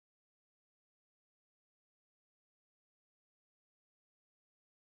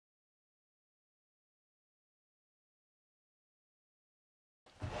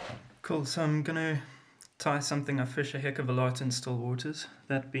Cool, so I'm going to tie something I fish a heck of a lot in still waters,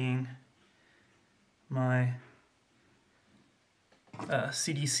 that being my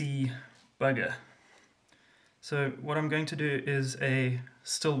CDC bugger. So what I'm going to do is a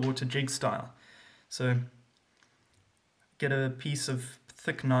still water jig style. So get a piece of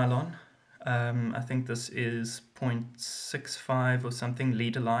thick nylon, I think this is 0.65 or something,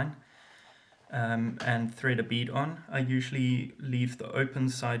 leader line, and thread a bead on. I usually leave the open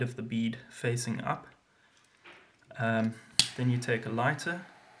side of the bead facing up. Then you take a lighter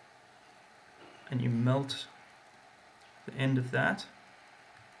and you melt the end of that,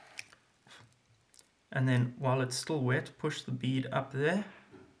 and then while it's still wet, push the bead up there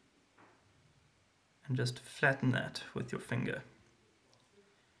and just flatten that with your finger.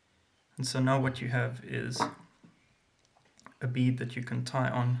 And so now what you have is a bead that you can tie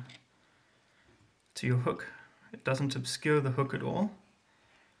on to your hook. It doesn't obscure the hook at all,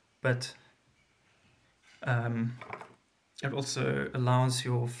 but it also allows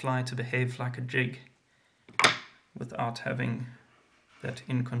your fly to behave like a jig without having that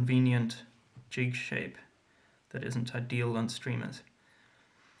inconvenient jig shape that isn't ideal on streamers.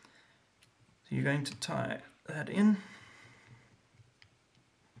 So you're going to tie that in.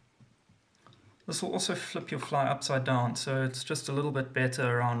 This will also flip your fly upside down, so it's just a little bit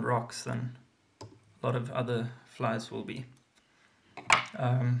better around rocks than a lot of other flies will be.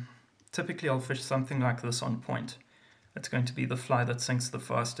 Typically I'll fish something like this on point. It's going to be the fly that sinks the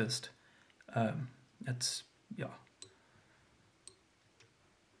fastest. Yeah.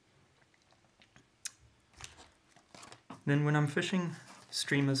 Then when I'm fishing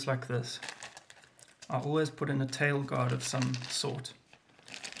streamers like this, I always put in a tail guard of some sort.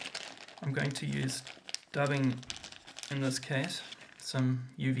 I'm going to use dubbing in this case, some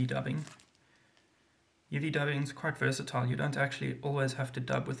UV dubbing. UV dubbing is quite versatile. You don't actually always have to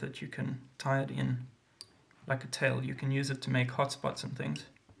dub with it. You can tie it in like a tail. You can use it to make hotspots and things.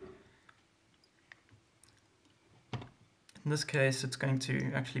 In this case, it's going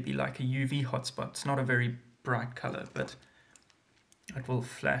to actually be like a UV hotspot. It's not a very bright color, but it will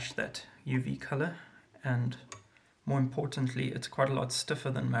flash that UV color, and more importantly, it's quite a lot stiffer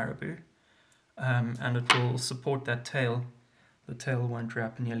than marabou, and it will support that tail. The tail won't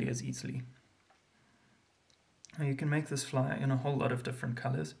wrap nearly as easily. Now you can make this fly in a whole lot of different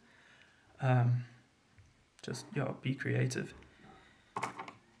colors. Just be creative.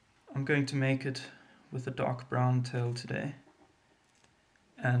 I'm going to make it with a dark brown tail today,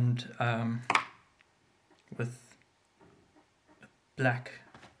 and with a black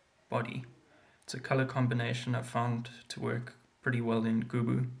body. It's a color combination I've found to work pretty well in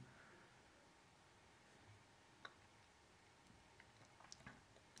Gubu.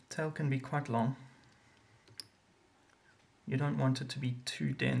 The tail can be quite long. You don't want it to be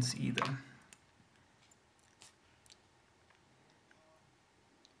too dense either.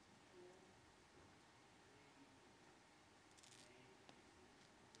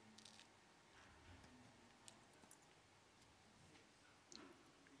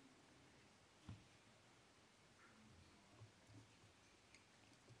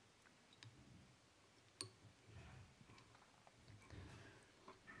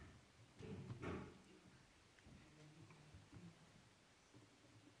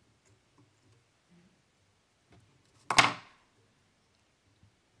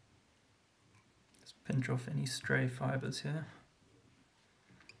 Pinch off any stray fibers here.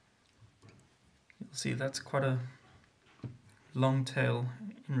 You'll see that's quite a long tail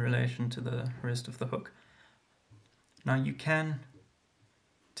in relation to the rest of the hook. Now you can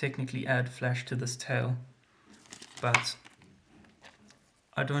technically add flash to this tail, but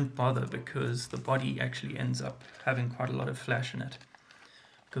I don't bother because the body actually ends up having quite a lot of flash in it.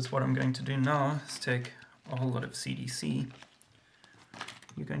 Because what I'm going to do now is take a whole lot of CDC.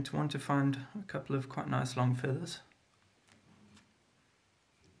 You're going to want to find a couple of quite nice long feathers.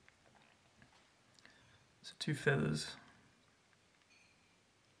 So 2 feathers.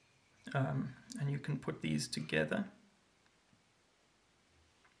 And you can put these together.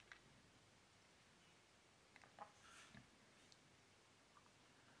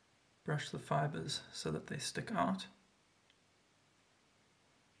 Brush the fibers so that they stick out.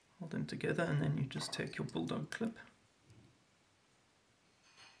 Hold them together, and then you just take your bulldog clip.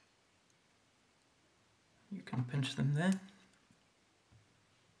 You can pinch them there.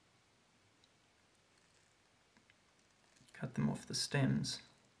 Cut them off the stems.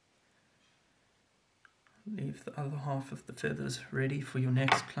 Leave the other half of the feathers ready for your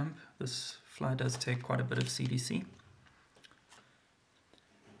next clump. This fly does take quite a bit of CDC.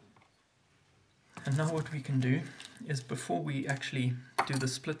 And now what we can do is, before we actually do the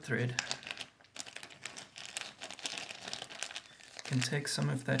split thread, we can take some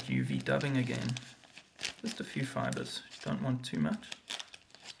of that UV dubbing again, just a few fibers, don't want too much.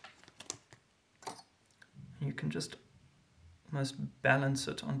 You can just almost balance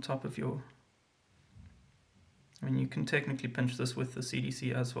it on top of your, I mean, you can technically pinch this with the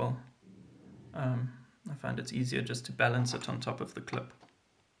CDC as well. I find it's easier just to balance it on top of the clip.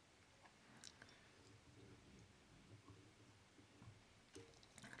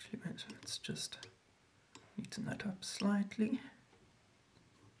 Actually, wait, let's just neaten that up slightly.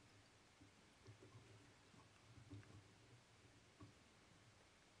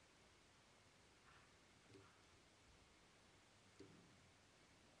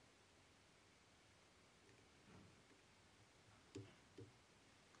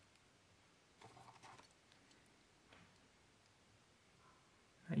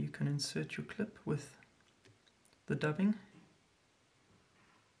 Now you can insert your clip with the dubbing.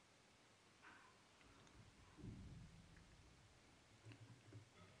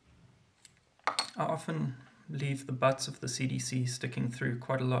 I often leave the butts of the CDC sticking through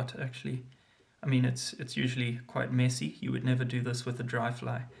quite a lot, actually. I mean, it's usually quite messy. You would never do this with a dry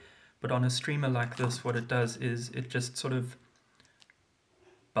fly. But on a streamer like this, what it does is it just sort of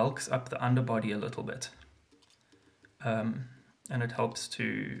bulks up the underbody a little bit. And it helps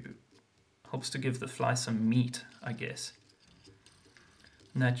to give the fly some meat, I guess.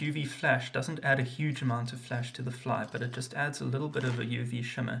 And that UV flash doesn't add a huge amount of flash to the fly, but it just adds a little bit of a UV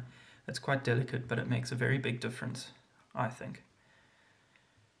shimmer. It's quite delicate, but it makes a very big difference, I think.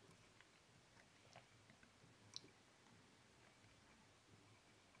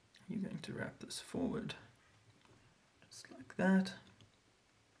 You're going to wrap this forward, just like that.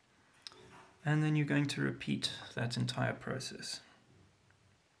 And then you're going to repeat that entire process.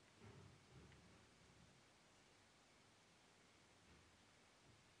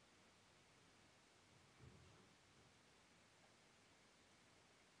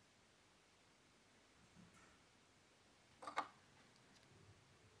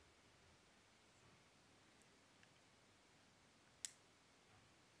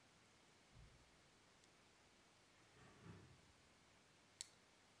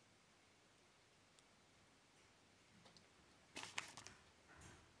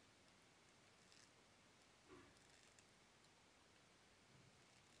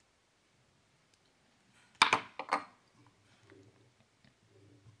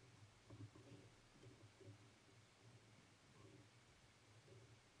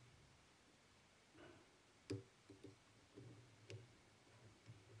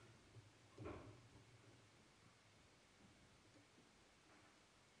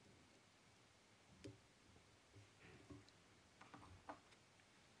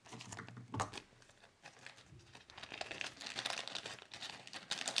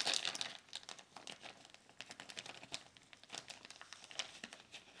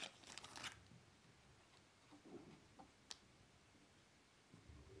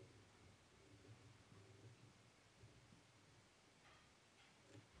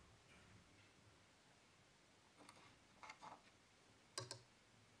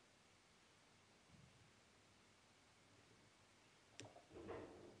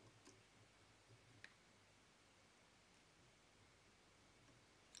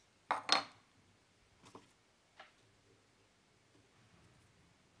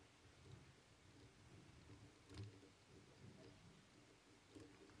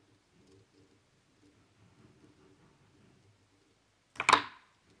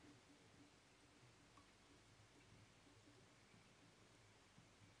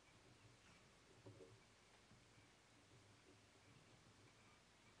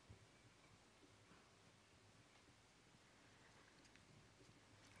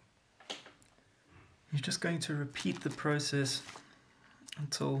 You're just going to repeat the process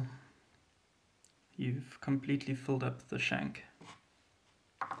until you've completely filled up the shank.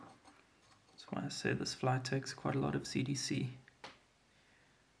 That's why I say this fly takes quite a lot of CDC.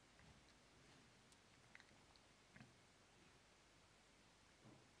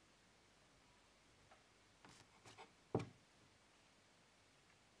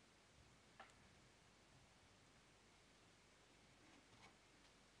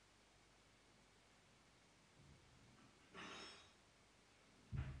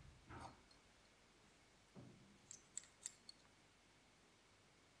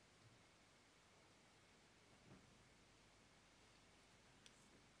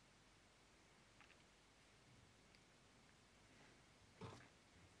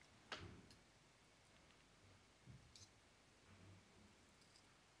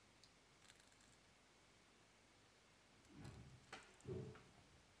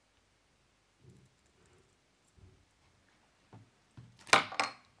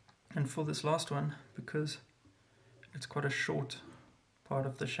 And for this last one, because it's quite a short part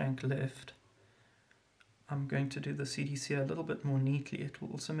of the shank left, I'm going to do the CDC a little bit more neatly. It will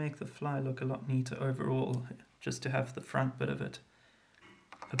also make the fly look a lot neater overall, just to have the front bit of it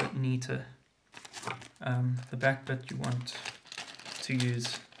a bit neater. The back bit you want to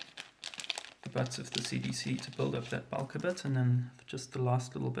use the butts of the CDC to build up that bulk a bit, and then just the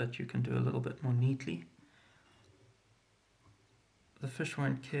last little bit you can do a little bit more neatly. The fish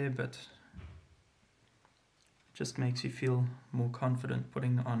won't care, but it just makes you feel more confident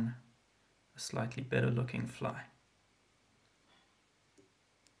putting on a slightly better looking fly.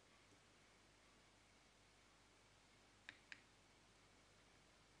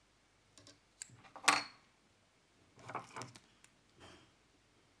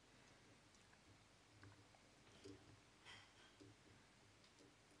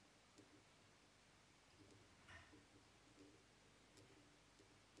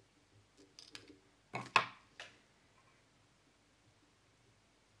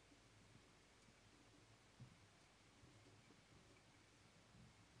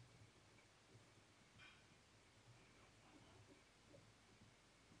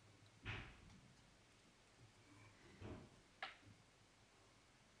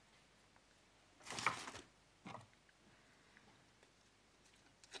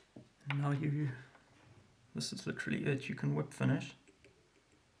 Now this is literally it. You can whip finish,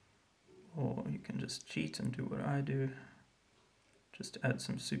 or you can just cheat and do what I do. Just add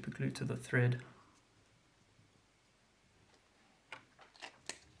some super glue to the thread.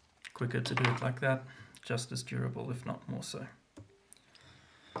 Quicker to do it like that, just as durable, if not more so.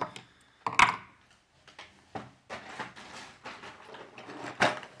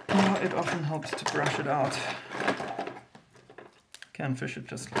 Now it often helps to brush it out. Can fish it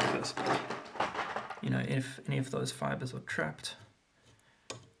just like this, but you know, if any of those fibers are trapped,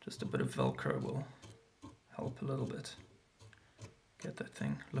 just a bit of Velcro will help a little bit. Get that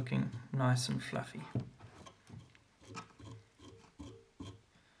thing looking nice and fluffy.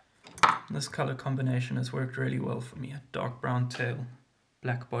 This color combination has worked really well for me. A dark brown tail,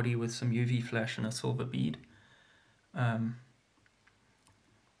 black body with some UV flash and a silver bead.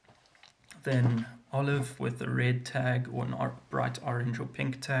 Then olive with a red tag or an bright orange or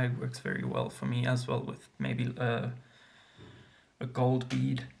pink tag works very well for me, as well with maybe a gold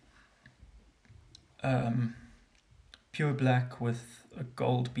bead. Pure black with a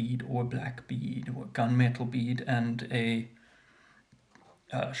gold bead or a black bead or a gunmetal bead and a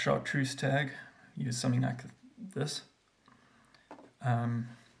chartreuse tag. Use something like this.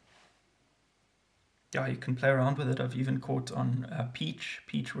 Yeah, you can play around with it. I've even caught on peach.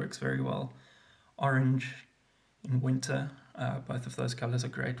 Peach works very well. Orange in winter. Both of those colors are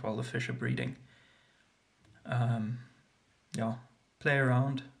great while the fish are breeding. Yeah, play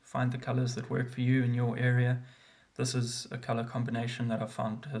around. Find the colors that work for you in your area. This is a color combination that I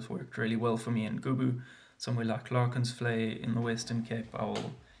found has worked really well for me in Gubu. Somewhere like Larkin's Flay in the Western Cape, I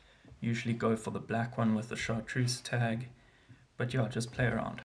will usually go for the black one with the chartreuse tag. But yeah, just play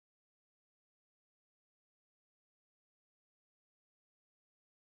around.